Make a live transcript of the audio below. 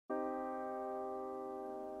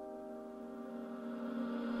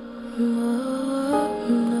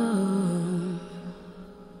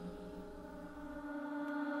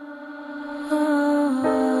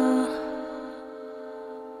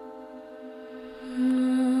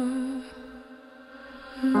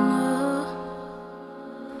Maybe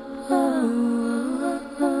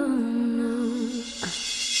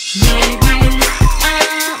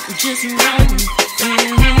I'm just wrong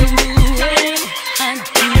in the way I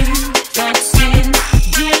do. Thoughts in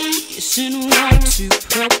decent right to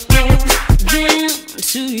propose them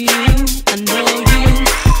to you. I know you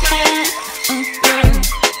have a girl.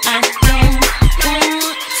 I don't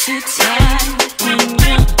want to tie when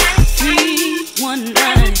you're free one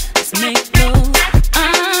night. Let's make love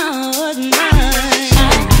all night.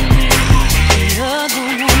 You're the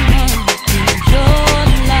woman in your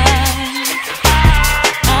life.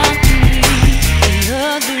 I believe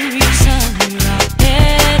you're the reason you're out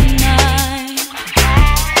at night.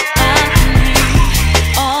 I believe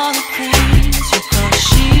all the things you thought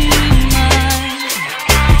she might.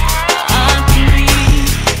 I believe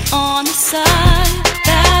on the side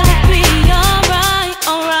that'll be alright,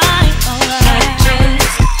 alright, alright. That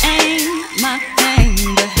just ain't my thing,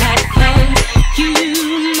 but half of you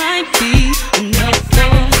might be enough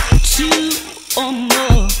for two or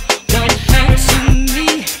more. What hurts to me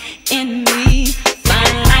in me,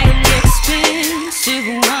 fine like expensive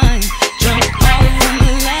wine.